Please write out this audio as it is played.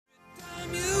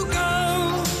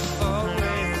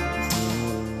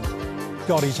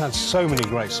God, he's had so many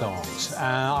great songs.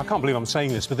 I can't believe I'm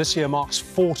saying this, but this year marks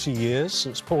 40 years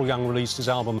since Paul Young released his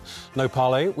album No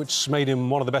Parlez, which made him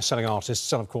one of the best-selling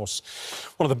artists and, of course,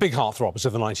 one of the big heartthrobs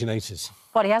of the 1980s.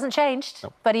 Well, he hasn't changed,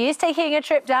 Nope. but he is taking a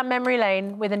trip down memory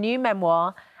lane with a new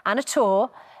memoir and a tour,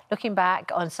 looking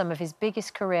back on some of his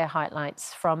biggest career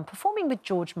highlights, from performing with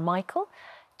George Michael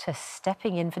to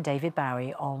stepping in for David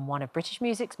Bowie on one of British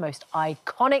music's most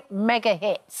iconic mega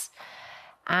hits.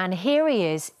 And here he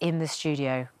is in the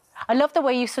studio. I love the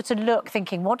way you sort of look,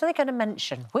 thinking, what are they going to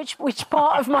mention? Which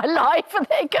part of my life are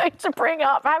they going to bring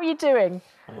up? How are you doing?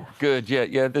 Good,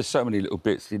 yeah. There's so many little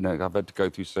bits, you know. I've had to go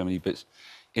through so many bits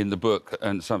in the book,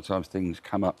 and sometimes things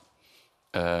come up,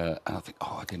 and I think,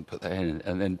 oh, I didn't put that in.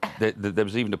 And then there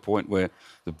was even a point where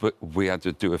the book, we had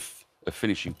to do a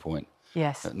finishing point.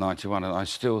 Yes. At 91, and I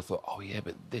still thought, oh, yeah,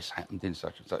 but this happened in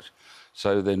such and such.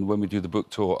 So then when we do the book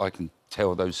tour, I can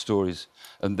tell those stories.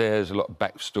 And there's a lot of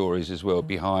backstories as well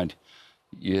behind,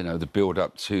 you know, the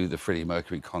build-up to the Freddie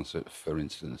Mercury concert, for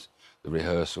instance, the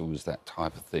rehearsals, that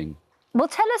type of thing. Well,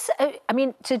 tell us, I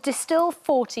mean, to distill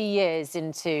 40 years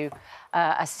into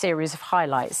a series of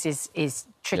highlights is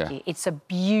tricky. Yeah. It's a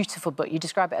beautiful book. You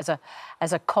describe it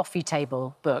as a coffee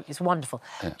table book. It's wonderful.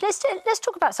 Yeah. Let's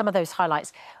talk about some of those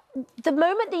highlights. The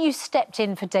moment that you stepped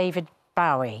in for David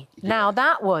Bowie, now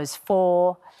that was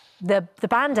for the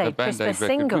Band-Aid Christmas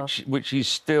single. Which is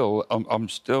still,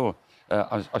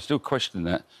 I still question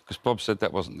that, because Bob said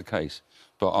that wasn't the case.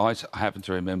 But I happen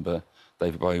to remember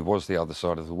David Bowie was the other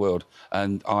side of the world,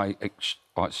 and I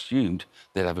assumed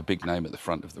they'd have a big name at the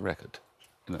front of the record.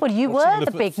 You know? Well, you were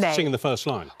the big name. Singing the first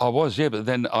line. I was, yeah, but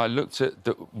then I looked at,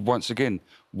 once again,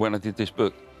 when I did this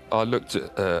book, I looked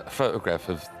at a photograph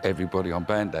of everybody on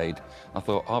Band-Aid. I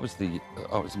thought I was the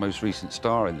most recent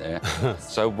star in there.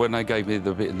 So when they gave me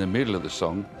the bit in the middle of the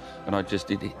song, and I just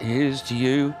did, here's to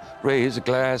you, raise a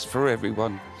glass for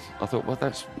everyone. I thought, well,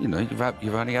 that's, you know, you've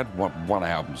only had one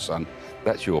album, son.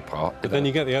 That's your part. But then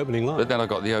you get the opening line. But then I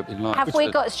got the opening line. Have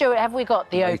we got, Stuart, have we got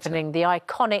the opening, the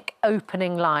iconic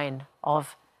opening line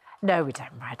of... No, we don't,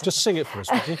 right? Just sing it for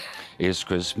us, would you? It's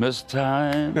Christmas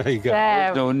time. There you go.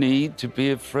 There's no need to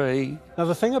be afraid. Now,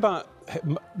 the thing about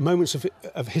moments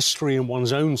of history in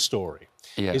one's own story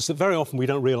is that very often we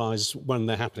don't realise when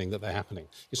they're happening that they're happening.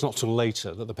 It's not till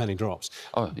later that the penny drops.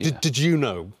 Oh, yeah. Did you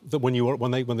know that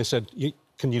when they said,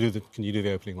 can you do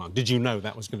the opening line? Did you know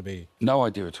that was going to be? No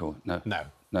idea at all. No.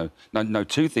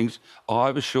 Two things.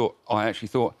 I was sure. I actually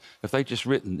thought if they'd just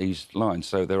written these lines,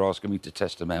 so they're asking me to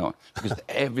test them out, because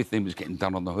everything was getting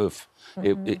done on the hoof.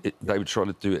 They were trying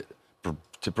to do it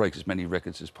to break as many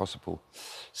records as possible.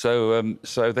 So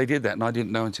they did that, and I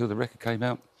didn't know until the record came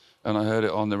out, and I heard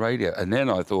it on the radio. And then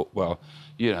I thought, well,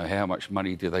 you know, how much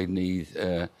money do they need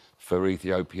for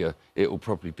Ethiopia? It will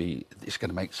probably be, it's going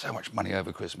to make so much money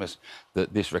over Christmas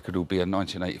that this record will be a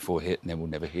 1984 hit, and then we'll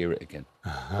never hear it again.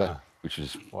 Which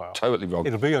is totally wrong.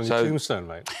 It'll be on your tombstone,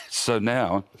 mate. So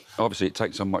now, obviously, it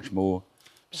takes on much more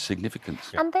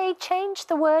significance. And they changed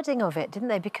the wording of it, didn't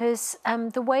they? Because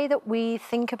the way that we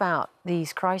think about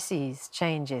these crises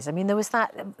changes. I mean, there was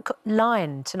that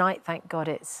line, tonight, thank God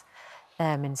it's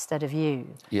them instead of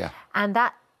you. Yeah. And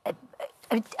that,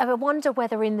 I wonder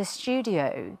whether in the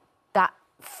studio that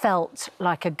felt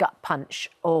like a gut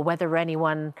punch, or whether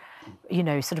anyone, you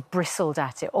know, sort of bristled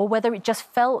at it, or whether it just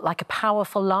felt like a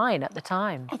powerful line at the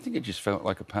time. I think it just felt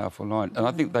like a powerful line, and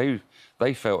I think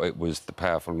they felt it was the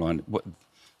powerful line,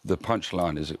 the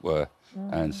punchline, as it were,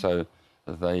 and so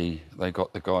they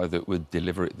got the guy that would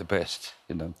deliver it the best,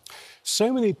 you know.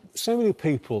 So many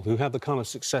people who had the kind of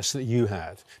success that you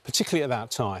had, particularly at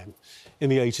that time, in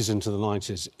the 80s into the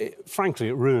 90s, frankly,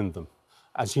 it ruined them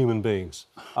as human beings.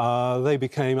 They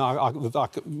became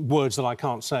words that I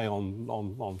can't say on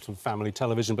sort of family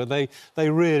television, but they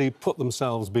really put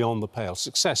themselves beyond the pale.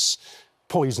 Success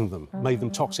poisoned them, made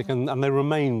them toxic, and they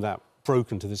remain that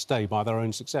broken to this day by their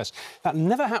own success. That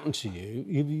never happened to you.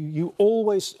 You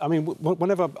always... I mean,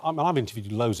 whenever... I've interviewed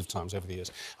you loads of times over the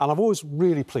years, and I'm always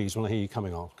really pleased when I hear you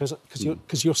coming on,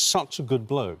 because you're such a good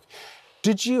bloke.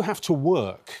 Did you have to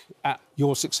work at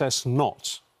your success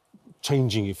not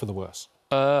changing you for the worse?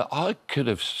 I could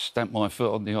have stamped my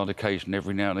foot on the odd occasion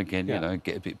every now and again, you know,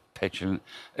 get a bit petulant.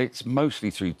 It's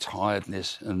mostly through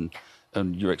tiredness and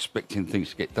you're expecting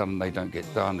things to get done and they don't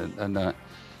get done.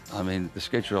 I mean, the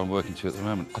schedule I'm working to at the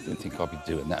moment, I didn't think I'd be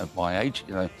doing that at my age,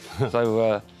 you know.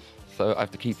 So I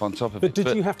have to keep on top of it. But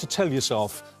did you have to tell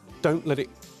yourself, don't let it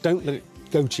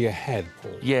go to your head,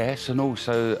 Paul? Yes, and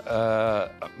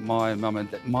also my mum and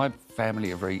my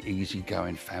family are a very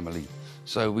easygoing family,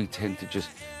 so we tend to just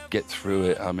get through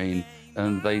it. I mean,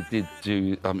 and they did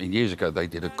do. I mean, years ago they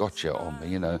did a gotcha on me,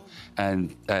 you know,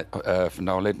 and for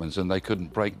Noel Edmonds, and they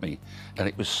couldn't break me, and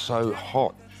it was so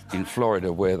hot in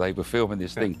Florida where they were filming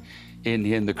this thing. In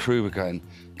the end, the crew were going,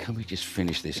 "Can we just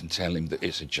finish this and tell him that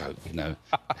it's a joke?" You know,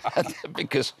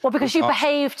 because you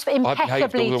behaved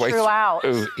impeccably throughout.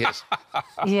 Yes.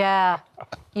 Yeah,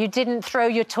 you didn't throw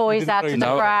your toys out to the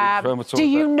grab. Do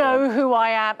you know who I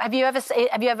am? Have you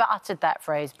ever uttered that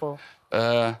phrase, Paul?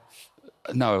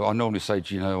 No, I normally say,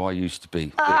 "Do you know who I used to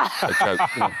be?" A joke.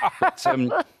 You know.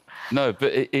 But, no,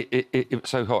 but it was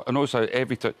so hot, and also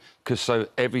every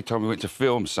time we went to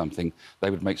film something, they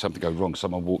would make something go wrong.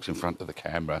 Someone walks in front of the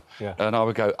camera, and I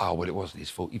would go, "Oh, well, it wasn't his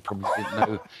fault. He probably didn't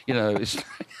know." You know, it's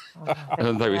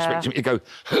and they were expecting me to go,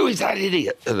 "Who is that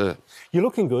idiot?" You're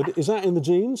looking good. Is that in the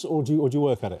genes, or do you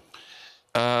work at it?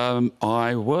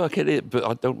 I work at it, but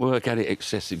I don't work at it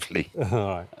excessively. All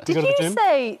right. Did you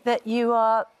say that you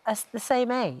are the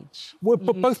same age? We're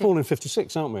both born in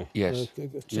 '56, aren't we? Yes.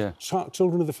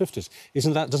 Children of the '50s.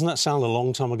 Doesn't that sound a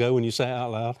long time ago when you say it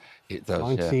out loud? It does.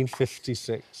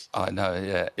 1956. I know.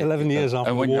 Yeah. 11 years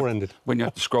after the war ended. When you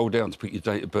have to scroll down to put your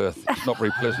date of birth, it's not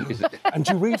very pleasant, is it? And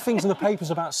do you read things in the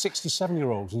papers about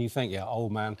 67-year-olds and you think, "Yeah,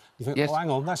 old man." You think, "Oh, hang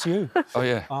on, that's you." Oh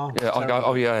yeah. Yeah. I go,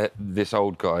 "Oh yeah, this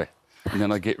old guy." And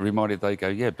then I get reminded, they go,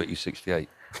 "Yeah, but you're 68.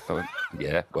 I went,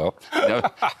 "Yeah, well, you know."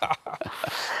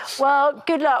 Well,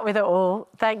 good luck with it all.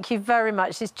 Thank you very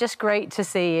much. It's just great to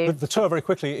see you. The tour, very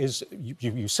quickly, is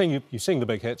you sing the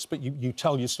big hits, but you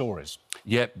tell your stories.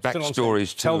 Yeah,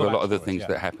 backstories to a lot of the things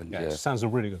that happened. Yeah, it sounds a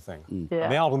really good thing. Yeah.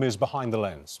 And the album is Behind the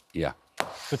Lens. Yeah.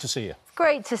 Good to see you.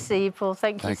 Great to see you, Paul.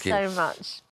 Thank you so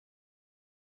much.